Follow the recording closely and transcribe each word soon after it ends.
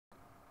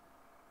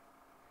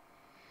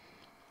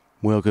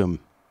Welcome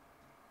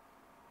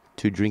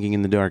to Drinking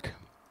in the Dark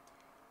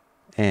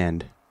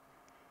and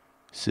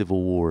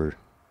Civil War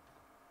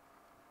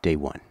Day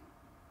 1.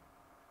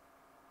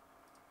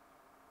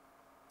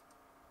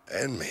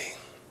 And me.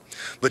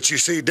 But you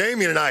see,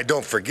 Damien and I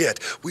don't forget.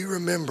 We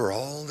remember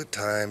all the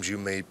times you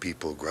made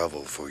people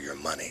grovel for your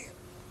money.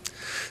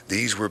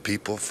 These were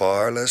people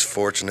far less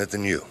fortunate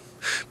than you.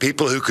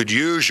 People who could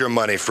use your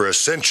money for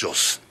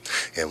essentials.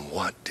 And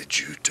what did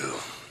you do?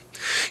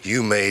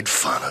 You made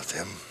fun of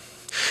them.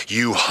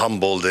 You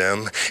humbled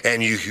them,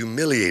 and you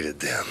humiliated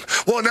them.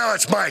 Well, now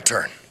it's my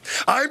turn.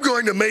 I'm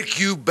going to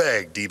make you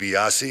beg,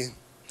 DiBiase.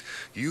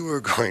 You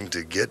are going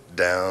to get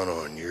down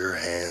on your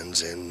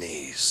hands and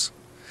knees.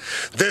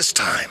 This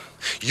time,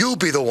 you'll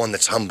be the one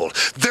that's humbled.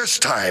 This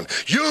time,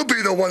 you'll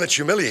be the one that's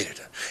humiliated.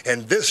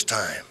 And this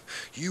time,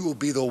 you will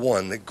be the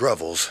one that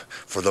grovels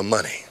for the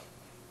money.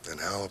 And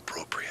how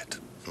appropriate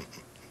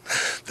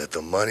that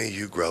the money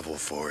you grovel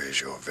for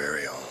is your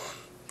very own.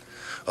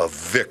 A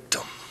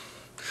victim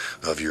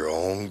of your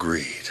own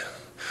greed,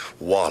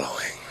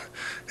 wallowing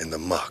in the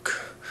muck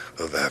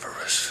of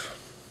avarice.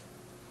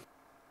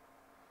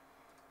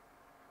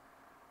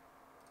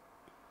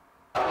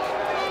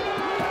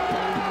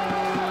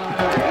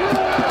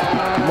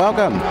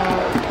 Welcome.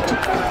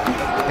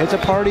 It's a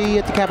party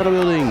at the Capitol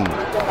building.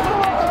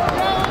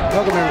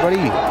 Welcome,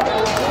 everybody.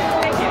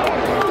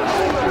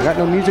 I got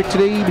no music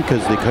today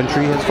because the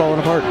country has fallen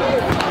apart.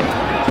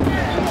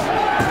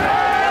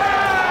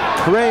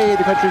 Hooray,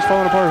 the country's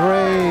fallen apart,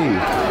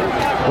 hooray!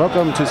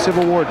 Welcome to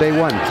Civil War Day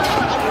 1.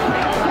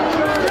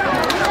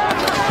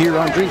 Here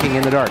on Drinking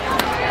in the Dark.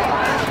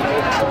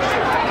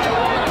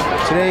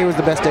 Today was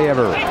the best day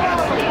ever.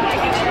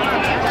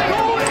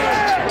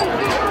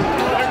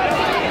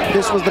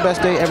 This was the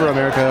best day ever,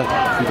 America.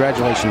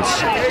 Congratulations.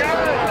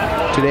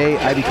 Today,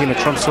 I became a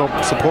Trump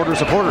supporter.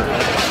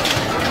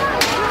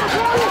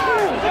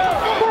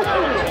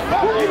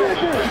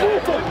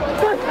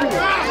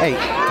 Hey.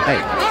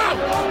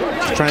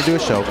 Just trying to do a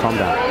show. Calm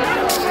down.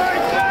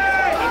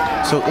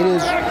 So it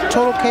is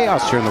total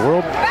chaos here in the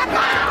world.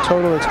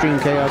 Total extreme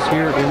chaos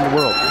here in the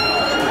world.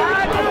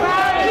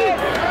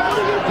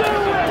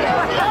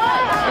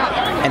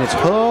 And it's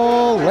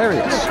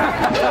hilarious.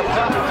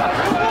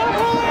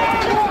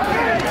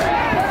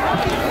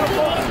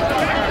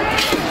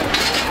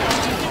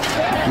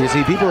 You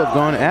see, people have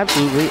gone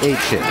absolutely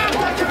apeshit.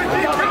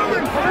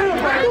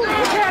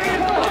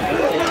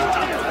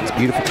 It's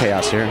beautiful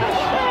chaos here.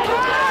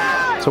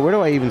 So where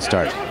do I even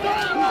start?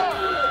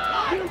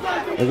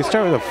 I can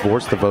start with a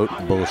force the vote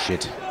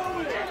bullshit.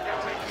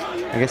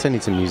 I guess I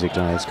need some music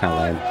tonight. It's kind of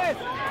loud.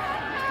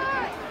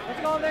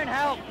 Let's go over there and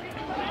help.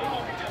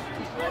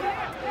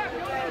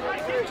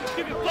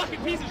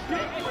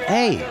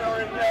 Hey,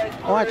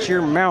 watch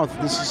your mouth.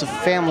 This is a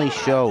family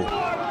show.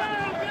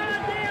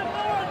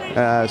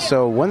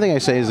 So one thing I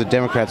say is the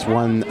Democrats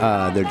won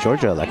their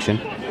Georgia election.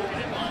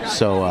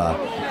 So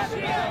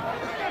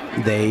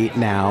they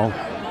now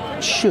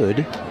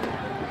should,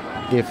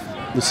 if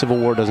the Civil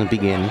War doesn't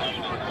begin,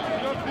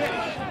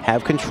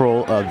 have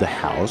control of the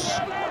House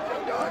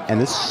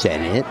and the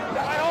Senate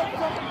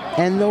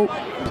and the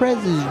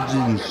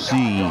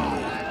presidency.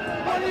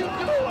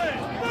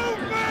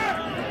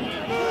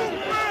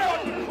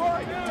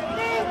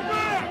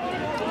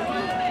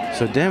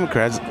 So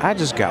Democrats, I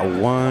just got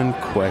one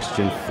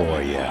question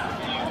for you.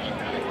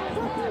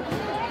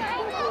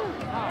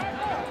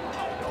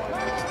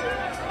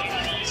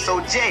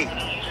 So Jake,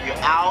 you're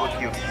out,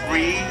 you're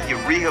free,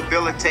 you're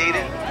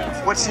rehabilitated.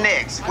 What's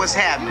next? What's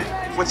happening?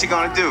 What you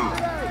gonna do?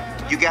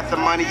 You got the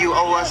money you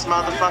owe us,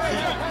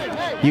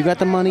 motherfucker? You got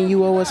the money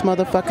you owe us,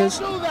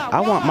 motherfuckers? I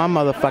want my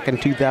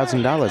motherfucking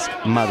 $2,000,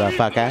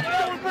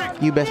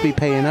 motherfucker. You best be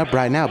paying up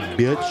right now,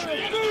 bitch.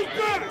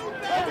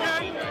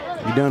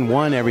 You done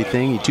won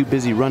everything. You're too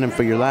busy running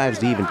for your lives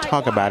to even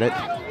talk about it.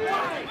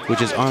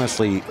 Which is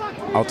honestly,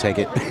 I'll take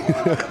it.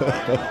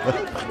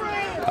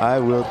 I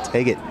will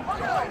take it.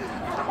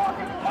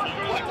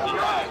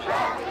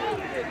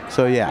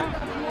 So yeah,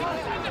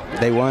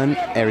 they won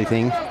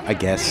everything, I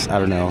guess. I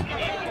don't know.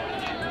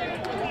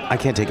 I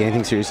can't take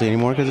anything seriously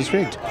anymore because it's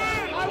rigged.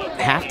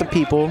 Half the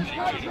people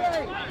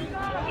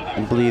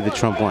believe that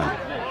Trump won,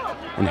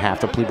 and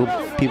half the people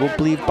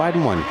believe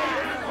Biden won,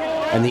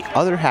 and the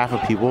other half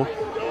of people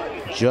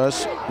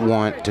just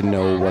want to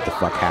know what the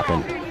fuck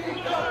happened.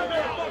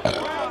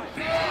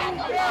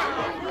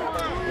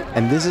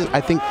 And this is, I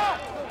think,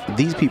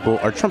 these people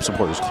are Trump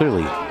supporters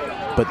clearly,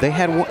 but they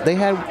had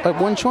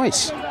one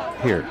choice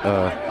here.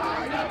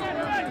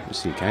 Let's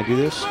see, can I do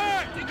this?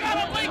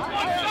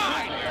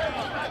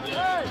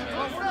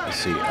 Let's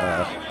see.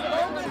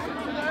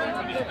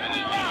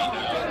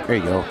 There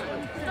you go.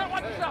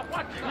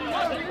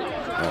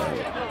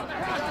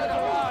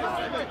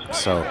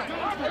 So.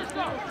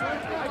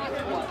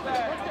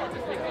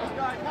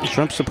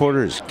 Trump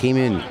supporters came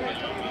in,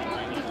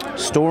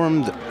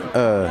 stormed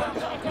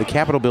the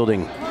Capitol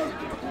building.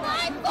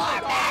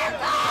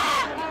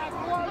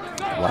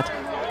 What?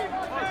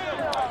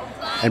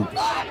 And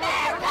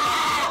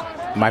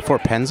My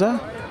Fort Penza?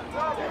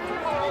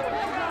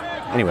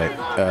 Anyway,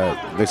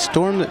 they're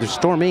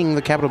storming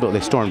the Capitol building.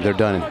 They stormed. They're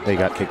done. They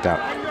got kicked out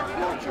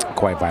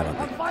quite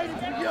violently.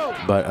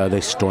 But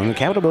they stormed the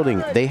Capitol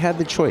building. They had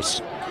the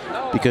choice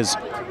because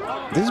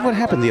this is what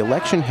happened. The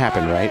election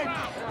happened, right?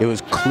 It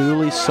was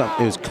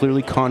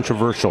clearly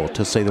controversial,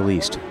 to say the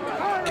least.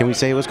 Can we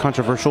say it was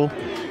controversial?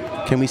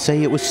 Can we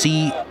say it was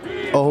C-O-N?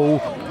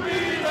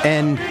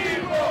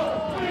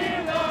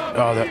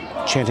 Oh,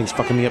 that chanting's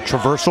fucking me up.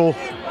 Traversal.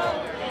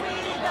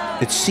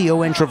 It's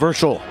C-O-N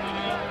traversal.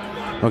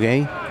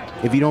 Okay?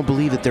 If you don't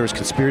believe that there was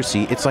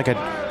conspiracy, it's like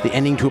the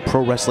ending to a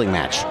pro wrestling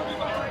match.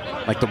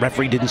 Like the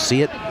referee didn't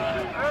see it.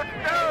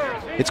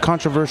 It's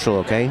controversial,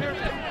 okay?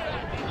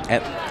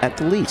 At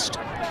the least.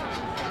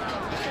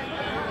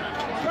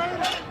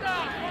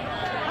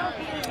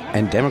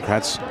 And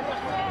Democrats,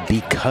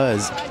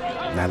 because,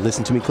 now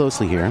listen to me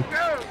closely here,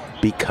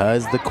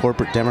 because the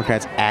corporate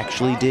Democrats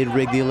actually did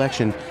rig the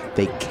election,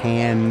 they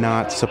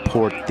cannot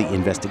support the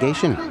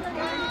investigation.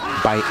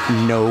 By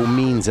no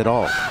means at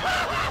all.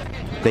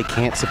 They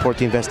can't support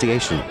the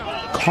investigation.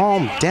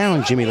 Calm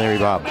down, Jimmy Larry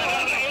Bob.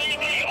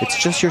 It's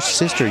just your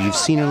sister. You've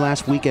seen her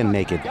last weekend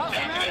naked.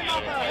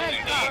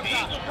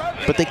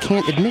 But they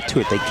can't admit to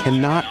it. They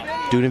cannot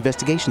do an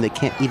investigation. They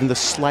can't, even the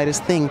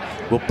slightest thing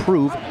will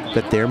prove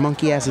that their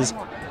monkey asses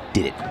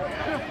did it.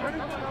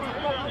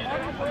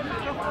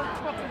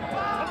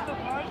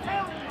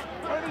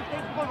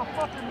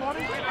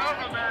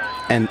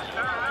 And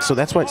so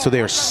that's why, so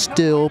they are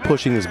still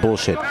pushing this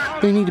bullshit.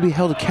 They need to be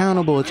held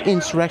accountable. It's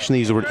insurrection. They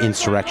use the word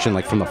insurrection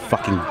like from the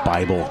fucking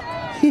Bible.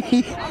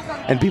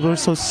 And people are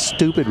so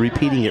stupid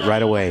repeating it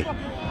right away.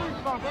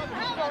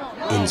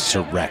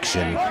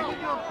 Insurrection.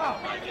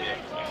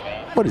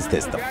 What is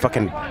this? The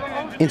fucking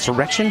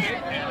insurrection?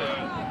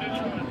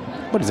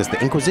 What is this?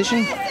 The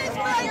Inquisition?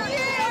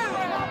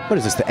 What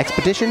is this? The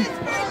expedition?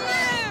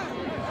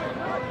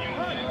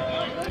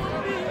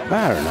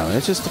 I don't know.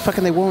 It's just the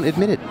fucking, they won't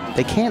admit it.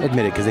 They can't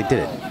admit it because they did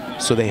it.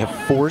 So they have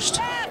forced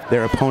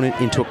their opponent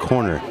into a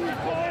corner.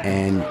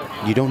 And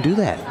you don't do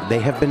that. They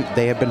have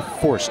been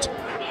forced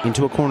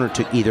into a corner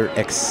to either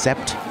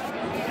accept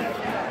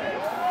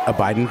a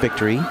Biden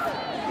victory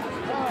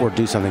or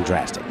do something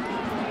drastic.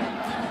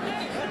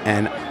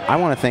 And I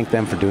want to thank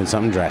them for doing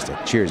something drastic.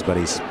 Cheers,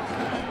 buddies.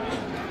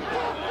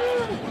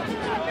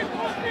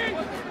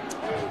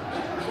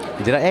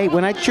 Hey,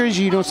 when I cheers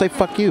you, you don't say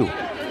fuck you.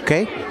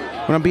 Okay?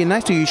 When I'm being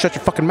nice to you, you shut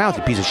your fucking mouth,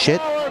 you piece of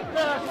shit.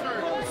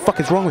 What the fuck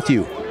is wrong with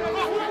you?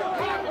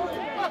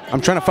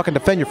 I'm trying to fucking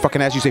defend your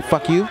fucking ass. You say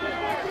fuck you?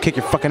 Kick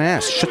your fucking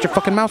ass. Shut your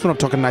fucking mouth when I'm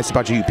talking nice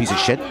about you, you piece of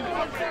shit.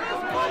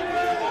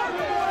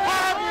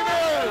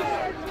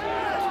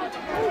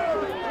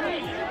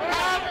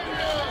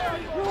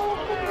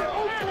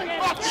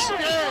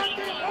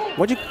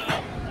 What'd you...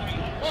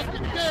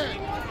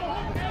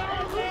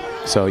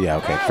 So, yeah,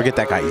 okay. Forget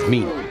that guy. He's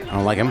mean. I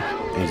don't like him.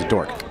 And he's a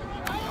dork.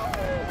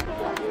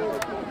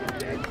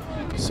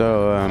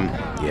 So,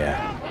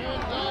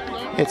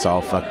 yeah. It's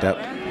all fucked up.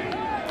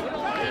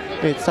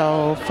 It's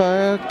all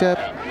fucked up.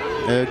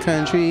 The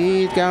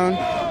country's gone.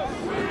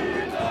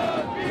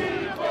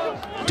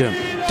 Dum,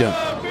 dum.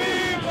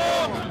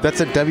 That's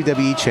a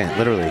WWE chant,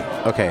 literally.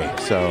 Okay,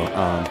 so,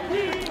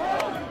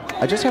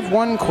 I just have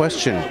one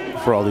question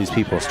for all these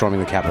people storming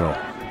the Capitol.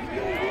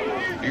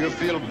 Do you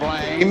feel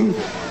blame?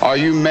 Are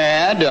you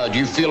mad? Do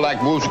you feel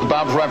like Wolves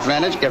Kebab's right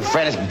friends? Get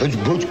friends. If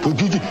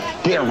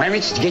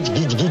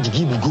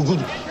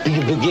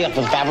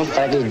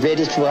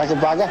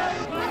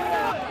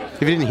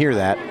you didn't hear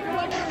that.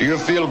 Do you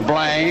feel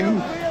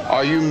blame?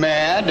 Are you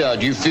mad?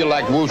 Do you feel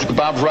like Wolves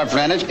Kebab's right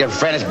friends? Get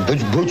friends.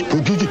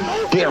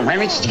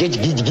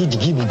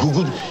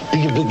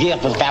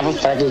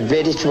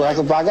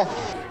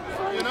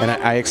 And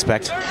I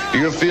expect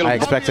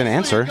an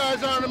answer.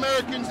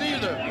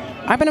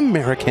 I'm an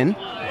American.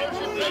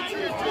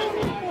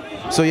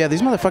 So yeah,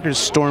 these motherfuckers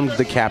stormed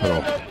the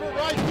Capitol,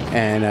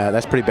 and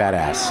that's pretty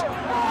badass.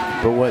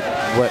 But what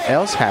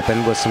else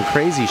happened was some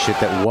crazy shit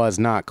that was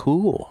not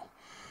cool.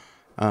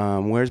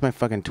 Where's my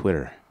fucking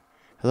Twitter?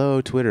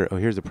 Hello, Twitter. Oh,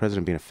 here's the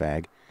president being a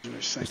fag.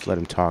 Just let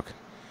him talk.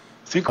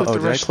 Think what the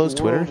did I rest close of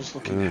the world Twitter? is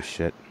looking at.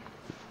 Shit.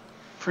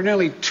 For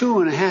nearly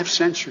 2.5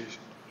 centuries,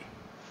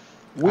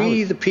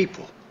 we, the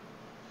people,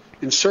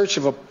 in search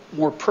of a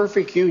more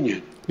perfect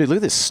union, dude, look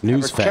at this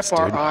snooze have fest, kept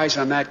our dude. eyes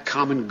on that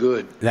common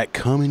good. That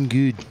common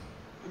good.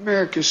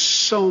 America's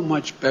so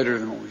much better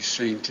than what we've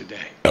seen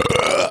today.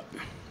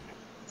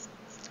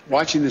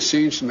 Watching the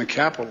scenes from the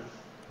Capitol,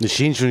 The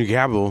scenes from the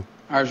Capitol.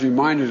 I was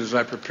reminded as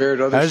I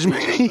prepared other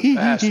speeches in the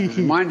past, I was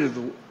reminded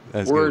of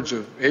the words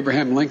of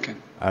Abraham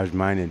Lincoln I was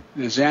minded.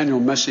 in his annual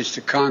message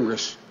to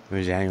Congress,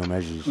 His annual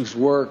measures. whose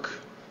work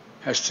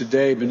has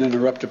today been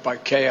interrupted by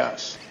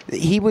chaos.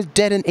 He was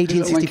dead in Here's what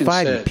Lincoln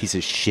 1865, you said. piece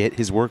of shit.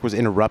 His work was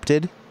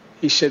interrupted.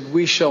 He said,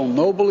 "We shall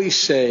nobly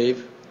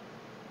save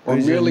or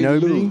Is it merely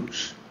nobly?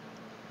 lose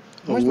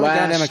the Where's my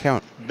goddamn last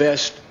account?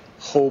 best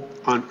hope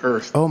on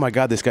earth." Oh my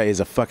god, this guy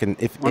is a fucking...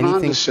 If Went on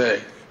anything, to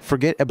say,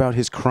 forget about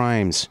his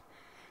crimes.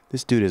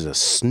 This dude is a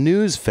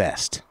snooze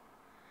fest.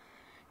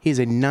 He's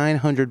a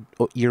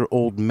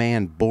 900-year-old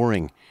man,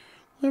 boring.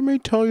 Let me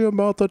tell you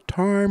about the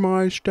time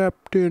I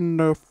stepped in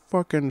the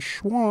fucking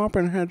swamp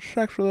and had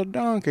sex with a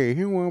donkey.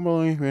 You won't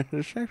believe it.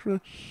 Sex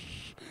with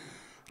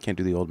Can't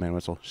do the old man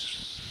whistle.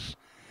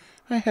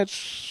 I had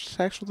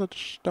sex with a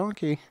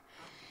donkey.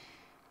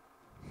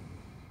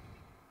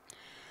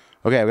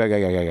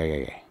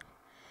 Okay.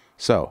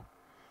 So,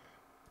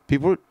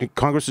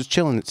 Congress was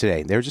chilling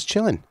today. They were just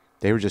chilling.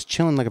 They were just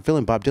chilling like a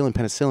villain, Bob Dylan,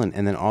 penicillin,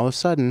 and then all of a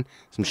sudden,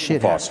 some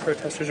shit happened.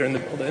 Protesters are in the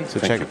building. So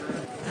check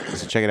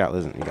it out.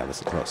 Listen, you got to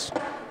listen close.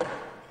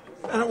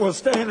 And it will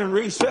stand in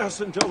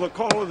recess until the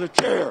call of the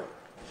chair.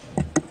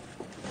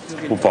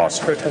 Move pause.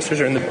 Protesters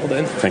are in the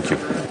building. Thank you.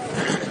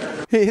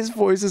 His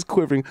voice is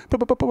quivering.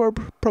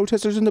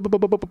 Protesters in the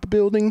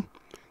building.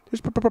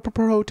 There's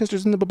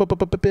protesters in the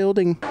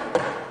building.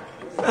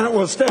 And it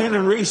will stand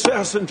in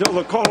recess until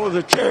the call of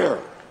the chair.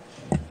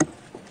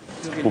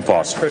 Move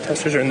pause.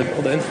 Protesters are in the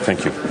building.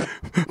 Thank you.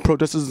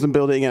 Protesters in the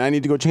building, and I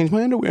need to go change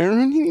my underwear.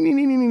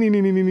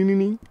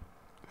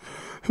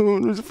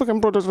 There's a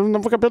fucking protester in the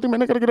fucking building,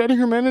 man. I gotta get out of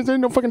here, man. There's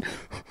no fucking...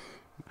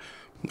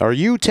 Are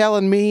you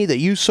telling me that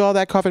you saw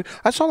that coffin?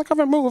 I saw the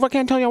coffin move. I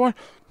can't tell you what.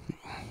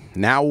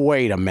 Now,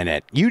 wait a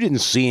minute. You didn't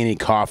see any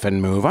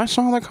coffin move. I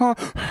saw the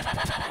coffin.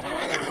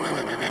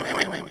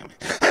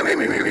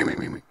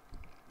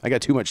 I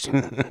got too much.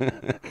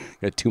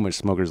 Got too much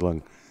smoker's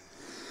lung.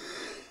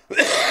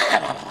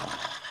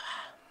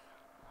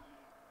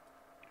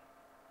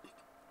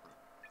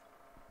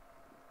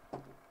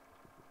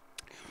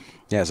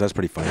 Yeah, so that's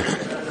pretty funny.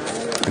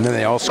 And then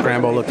they all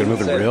scramble. Look, they're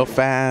moving real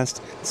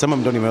fast. Some of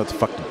them don't even know what the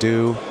fuck to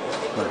do.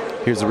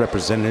 Here's the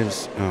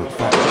representatives. Oh,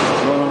 fuck.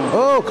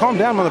 Oh, calm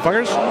down,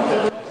 motherfuckers.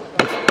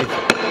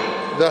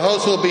 The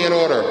House will be in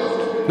order.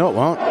 No, it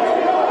won't.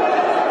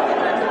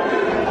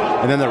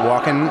 And then they're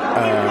walking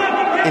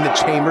in the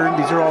chamber.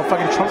 These are all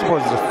fucking Trump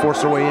supporters that just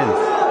force their way in.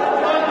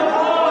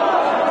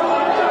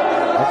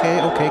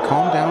 Okay,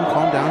 calm down.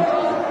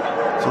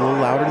 It's a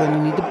little louder than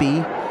you need to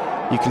be.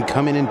 You can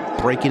come in and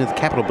break into the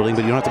Capitol building,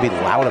 but you don't have to be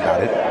loud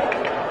about it.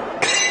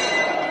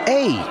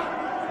 Hey!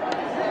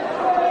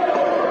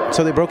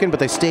 So they broke in,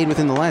 but they stayed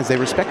within the lines. They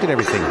respected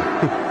everything.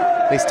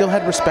 They still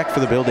had respect for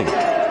the building.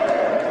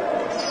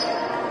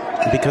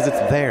 Because it's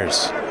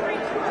theirs.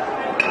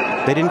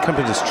 They didn't come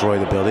to destroy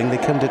the building. They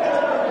come to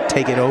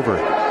take it over.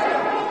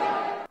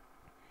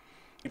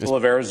 People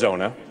of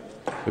Arizona.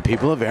 The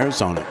people of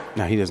Arizona.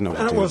 Now, he doesn't know what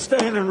to do. And it will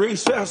stand in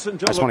recess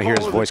until I just want to hear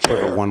his voice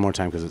quiver one more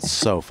time because it's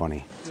so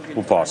funny.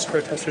 Move pause.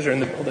 Protesters are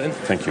in the building.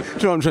 Thank you.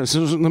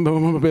 Protesters in the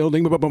building.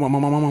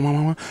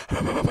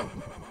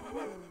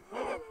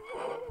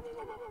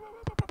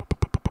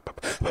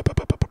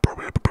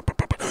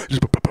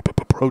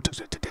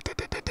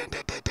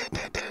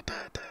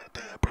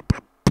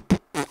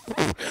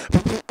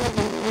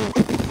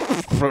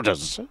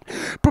 Protesters.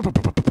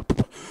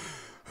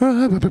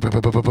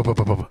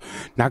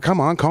 Now, come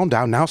on, calm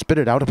down. Now, spit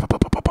it out.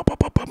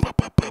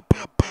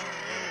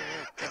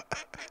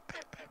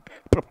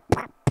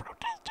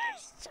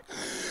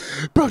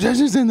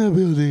 Protesters in the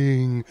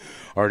building.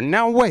 Or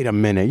now, wait a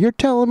minute. You're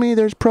telling me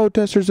there's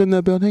protesters in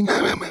the building?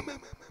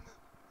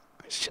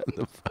 Shut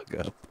the fuck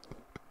up.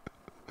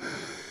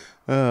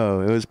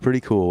 Oh, it was pretty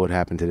cool what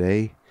happened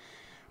today.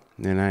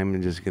 And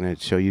I'm just going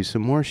to show you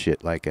some more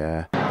shit. Like,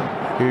 here,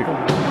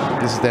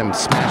 this is them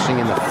smashing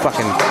in the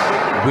fucking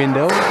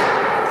window.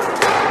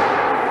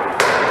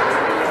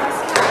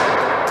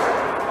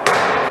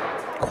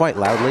 Quite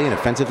loudly and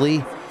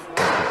offensively.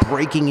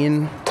 Breaking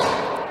in.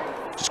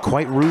 Just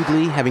quite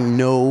rudely. Having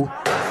no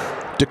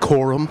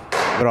decorum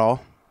at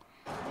all.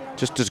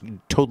 Just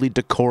totally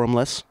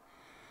decorumless.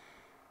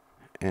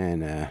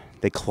 And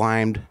they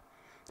climbed.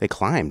 They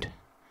climbed.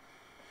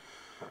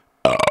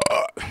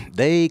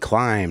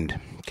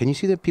 Can you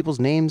see the people's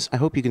names? I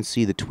hope you can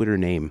see the Twitter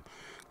name.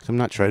 Because I'm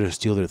not trying to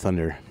steal their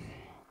thunder.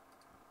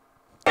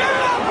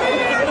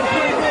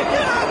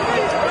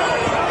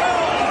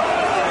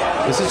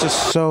 This is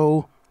just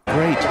so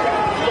great.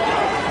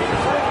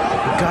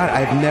 God,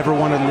 I've never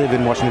wanted to live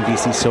in Washington,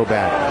 D.C. so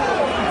bad.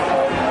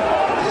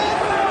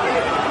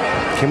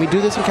 Can we do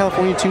this in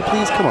California too,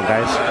 please? Come on,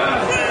 guys.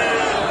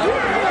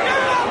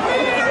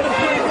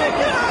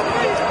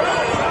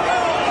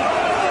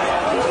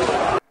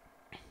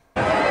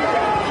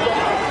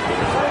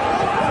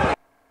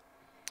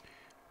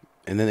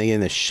 And then they get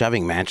in the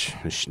shoving match.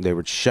 They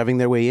were shoving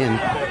their way in.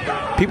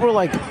 People were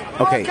like,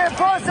 okay,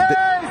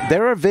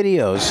 there are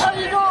videos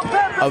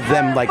of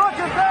them like, all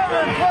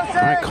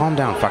right, calm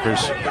down,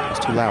 fuckers. It's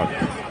too loud.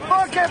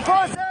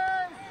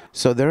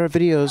 So there are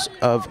videos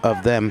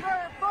of them,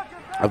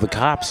 of the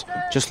cops,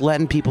 just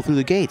letting people through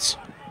the gates.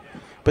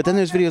 But then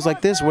there's videos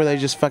like this where they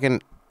just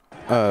fucking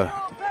are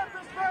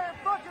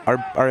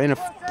in a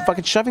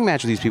fucking shoving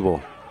match with these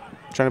people,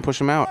 trying to push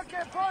them out.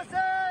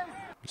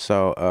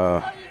 So,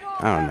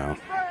 I don't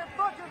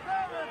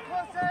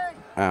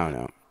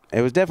know.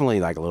 It was definitely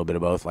like a little bit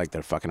of both. Like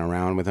they're fucking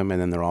around with him, and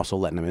then they're also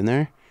letting him in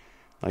there,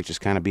 like just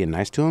kind of being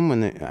nice to him.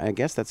 When I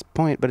guess that's the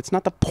point, but it's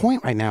not the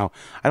point right now.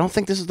 I don't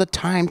think this is the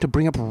time to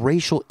bring up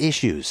racial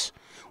issues.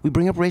 We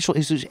bring up racial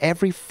issues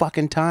every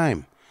fucking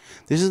time.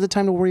 This is the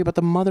time to worry about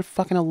the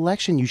motherfucking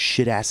election, you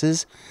shit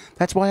asses.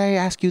 That's why I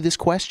ask you this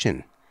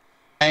question.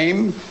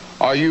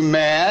 Are you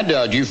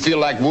mad? Do you feel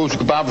like Wolves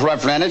Kebab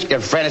referendums?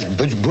 Get friends.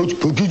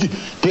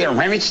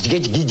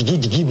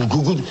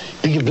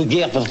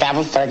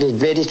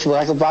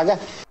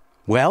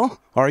 Well,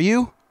 are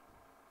you?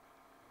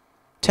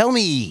 Tell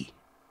me.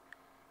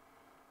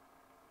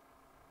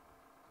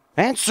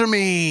 Answer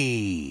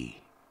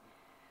me.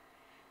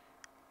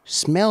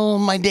 Smell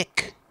my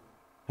dick.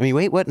 I mean,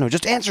 wait, what? No,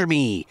 just answer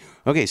me.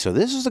 Okay, so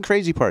this is the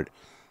crazy part.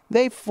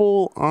 They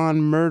full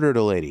on murdered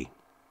a lady.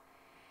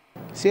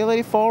 See a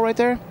lady fall right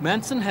there?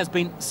 Manson has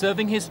been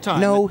serving his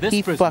time No, at this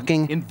he prison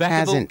fucking in Vacaville,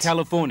 hasn't.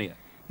 California.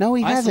 No,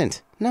 he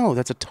hasn't. No,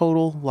 that's a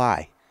total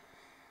lie.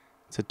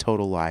 It's a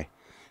total lie.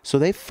 So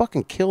they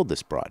fucking killed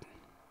this broad.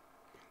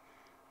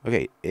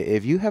 Okay,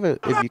 if you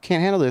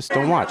can't handle this,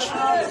 don't watch.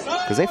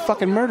 Because they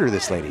fucking murder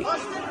this lady.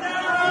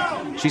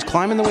 She's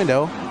climbing the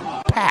window.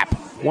 Pap!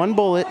 One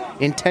bullet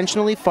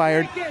intentionally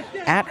fired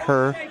at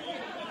her.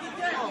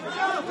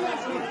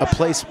 A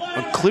place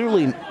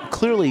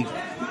clearly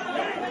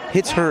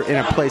hits her in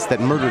a place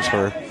that murders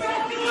her.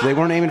 So they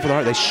weren't aiming for the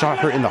heart. They shot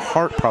her in the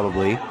heart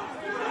probably.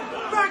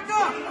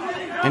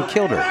 And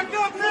killed her.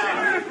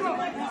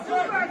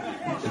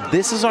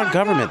 This is our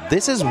government.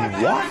 This is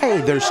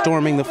why they're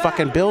storming the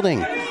fucking building.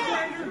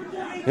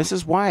 This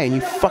is why. And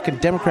you fucking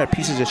Democrat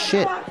pieces of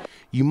shit.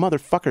 You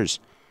motherfuckers.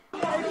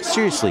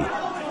 Seriously.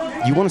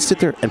 You want to sit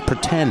there and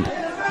pretend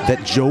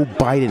that Joe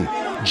fucking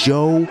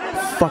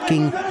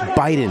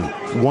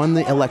Biden won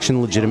the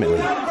election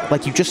legitimately.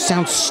 Like, you just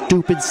sound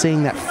stupid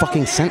saying that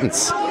fucking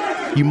sentence.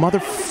 You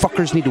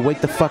motherfuckers need to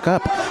wake the fuck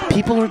up.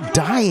 People are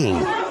dying.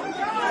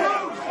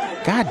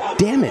 God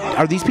damn it.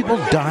 Are these people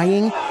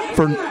dying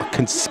for a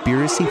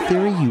conspiracy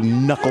theory, you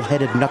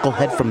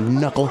knucklehead from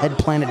Knucklehead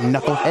Planet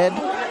Knucklehead?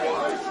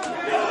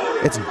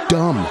 It's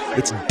dumb.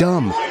 It's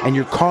dumb. And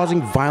you're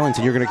causing violence,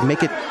 and you're going to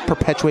make it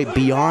perpetuate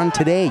beyond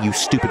today, you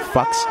stupid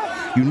fucks.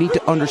 You need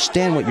to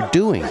understand what you're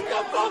doing.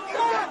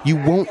 You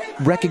won't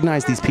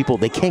recognize these people.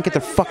 They can't get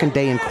their fucking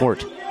day in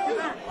court.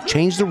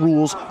 Change the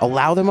rules.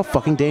 Allow them a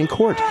fucking day in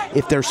court.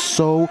 If they're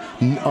so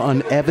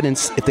on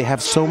evidence, if they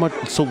have so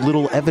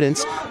little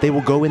evidence, they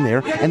will go in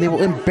there and they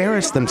will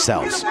embarrass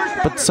themselves.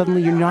 But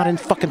suddenly you're not in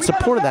fucking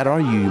support of that, are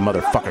you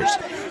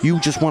motherfuckers? You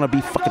just want to be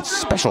fucking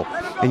special,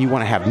 and you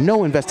want to have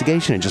no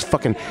investigation and just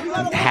fucking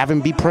have him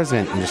be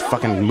president and just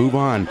fucking move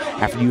on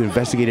after you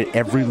investigated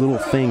every little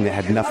thing that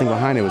had nothing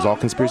behind it. It was all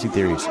conspiracy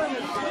theories.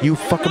 You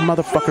fucking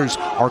motherfuckers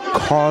are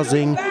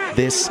causing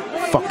this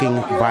fucking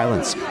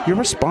violence. You're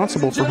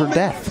responsible for her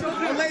death.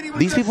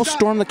 These people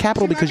stormed the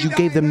Capitol because you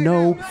gave them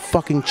no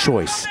fucking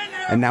choice.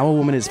 And now a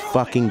woman is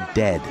fucking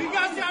dead.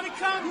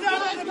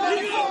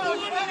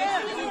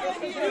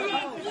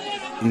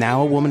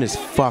 Now a woman is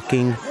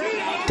fucking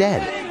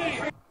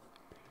dead.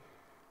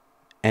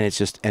 And it's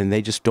just, and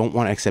they just don't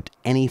want to accept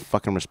any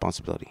fucking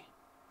responsibility.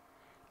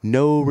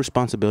 No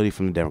responsibility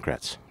from the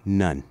Democrats.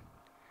 None.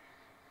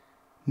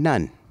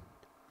 None.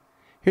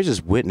 Here's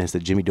this witness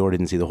that Jimmy Dore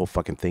didn't see the whole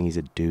fucking thing. He's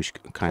a douche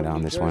kind of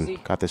on this one.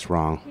 Got this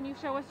wrong. Can you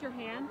show us your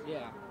hand?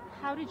 Yeah.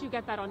 How did you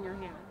get that on your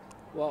hand?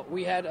 Well,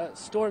 we had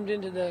stormed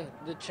into the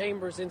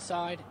chambers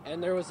inside,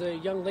 and there was a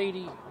young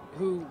lady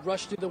who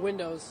rushed through the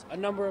windows. A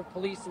number of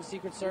police and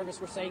Secret Service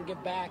were saying,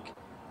 get back,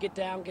 get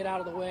down, get out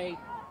of the way.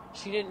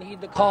 She didn't heed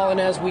the call, and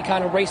as we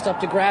kind of raced up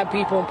to grab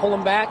people and pull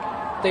them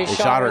back, they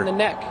shot her in the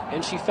neck,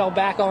 and she fell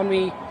back on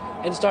me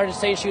and started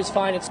saying she was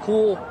fine, it's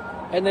cool.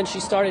 And then she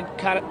started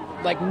kind of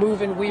like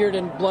moving weird,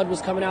 and blood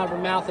was coming out of her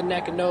mouth and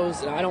neck and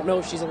nose. And I don't know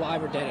if she's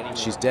alive or dead anymore.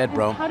 She's dead,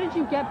 bro. How did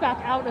you get back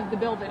out of the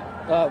building?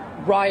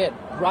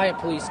 Riot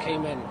police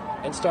came in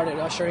and started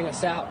ushering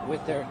us out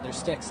with their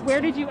sticks.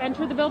 Where did you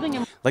enter the building?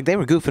 And like, they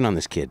were goofing on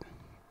this kid.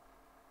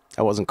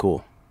 That wasn't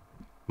cool.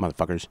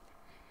 Motherfuckers.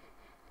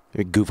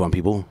 They goof on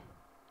people.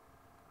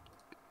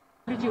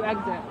 Where did you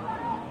exit?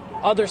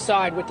 Other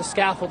side with the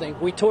scaffolding.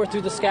 We tore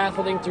through the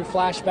scaffolding through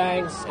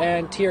flashbangs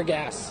and tear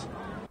gas.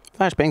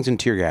 Flashbangs and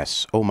tear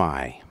gas. Oh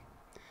my.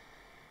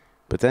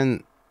 But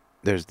then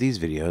there's these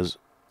videos.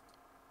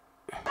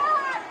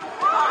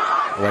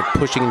 Like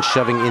pushing and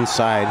shoving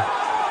inside.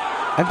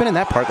 I've been in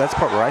that part. That's the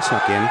part where I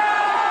snuck in.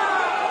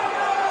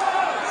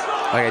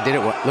 Like I did it.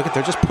 Look at,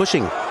 they're just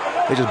pushing.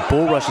 They just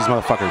bull rush these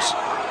motherfuckers.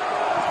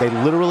 They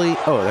literally,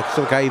 oh, that's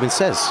what the guy even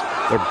says.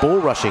 They're bull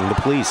rushing the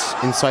police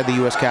inside the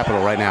U.S.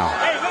 Capitol right now.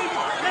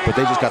 But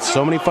they just got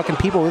so many fucking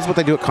people. This is what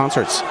they do at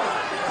concerts.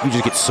 You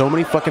just get so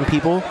many fucking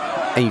people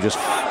and you just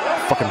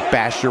fucking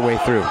bash your way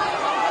through.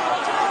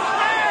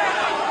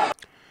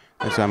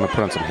 So I'm gonna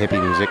put on some hippie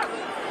music.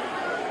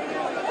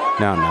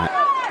 No, I'm not.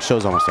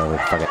 Show's almost over.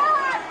 Fuck it.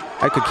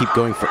 I could keep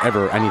going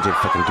forever. I need to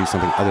fucking do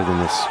something other than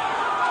this.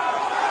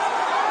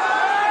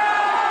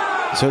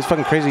 So it's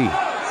fucking crazy.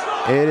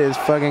 It is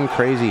fucking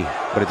crazy,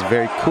 but it's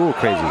very cool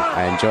crazy.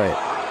 I enjoy it.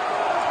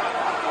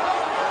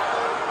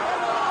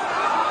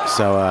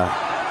 So,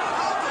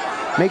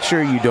 make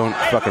sure you don't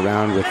fuck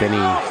around with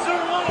any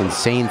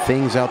insane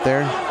things out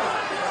there.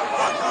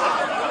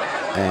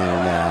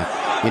 And,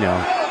 you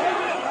know,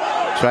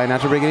 try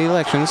not to rig any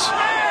elections.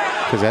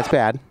 because that's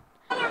bad.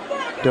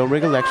 Don't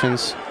rig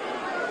elections,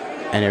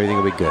 and everything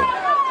will be good.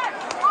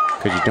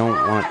 Because you don't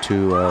want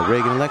to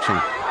rig an election.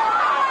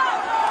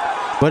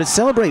 But it's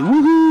celebrate.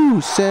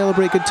 Woohoo!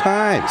 Celebrate good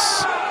times.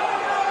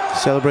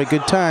 Celebrate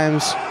good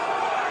times.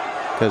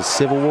 Because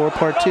Civil War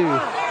Part 2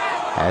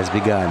 has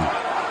begun.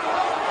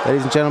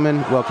 Ladies and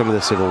gentlemen, welcome to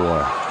the Civil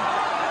War.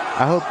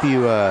 I hope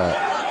you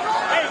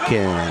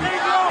can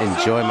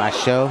enjoy my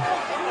show.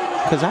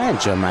 Because I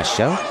enjoy my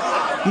show.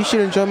 You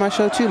should enjoy my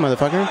show too,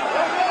 motherfucker.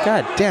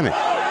 God damn it.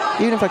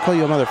 Even if I call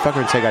you a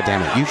motherfucker and say God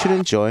damn it, you should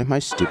enjoy my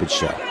stupid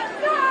show.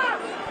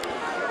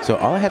 So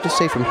all I have to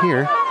say from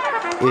here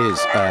is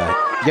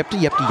yepty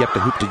yepty yepty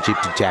hoopty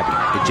jipty jabby.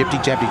 Jipty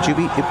jabby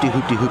jooby, yipty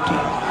hoopty hoopty.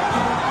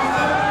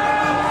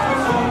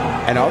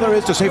 And all there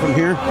is to say from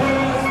here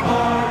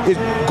is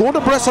go to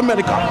Bless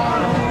America.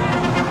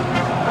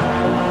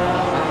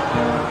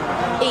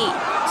 8.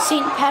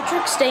 St.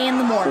 Patrick's Day in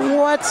the morning.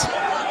 What?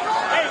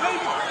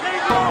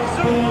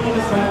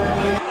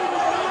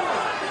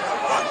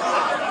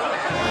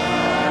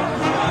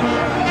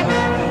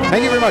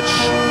 Thank you very much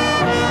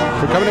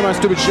for coming to my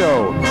stupid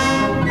show.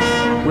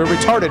 We're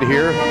retarded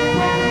here.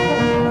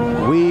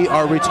 We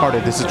are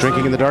retarded. This is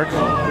Drinking in the Dark.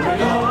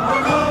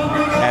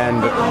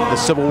 And the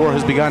Civil War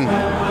has begun.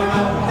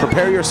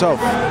 Prepare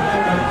yourself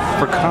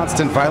for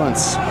constant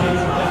violence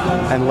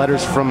and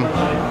letters from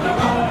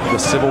the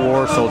Civil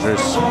War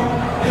soldiers.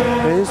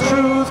 His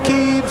truth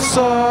keeps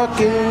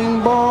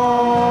sucking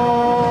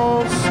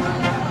balls.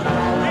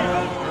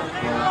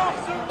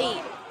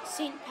 8.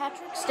 St.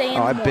 Patrick's Day in the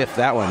morning. I biffed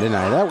that one, didn't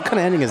I? What kind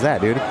of ending is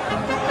that, dude?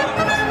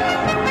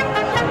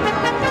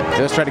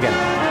 Let's try it again.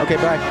 Okay,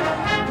 bye.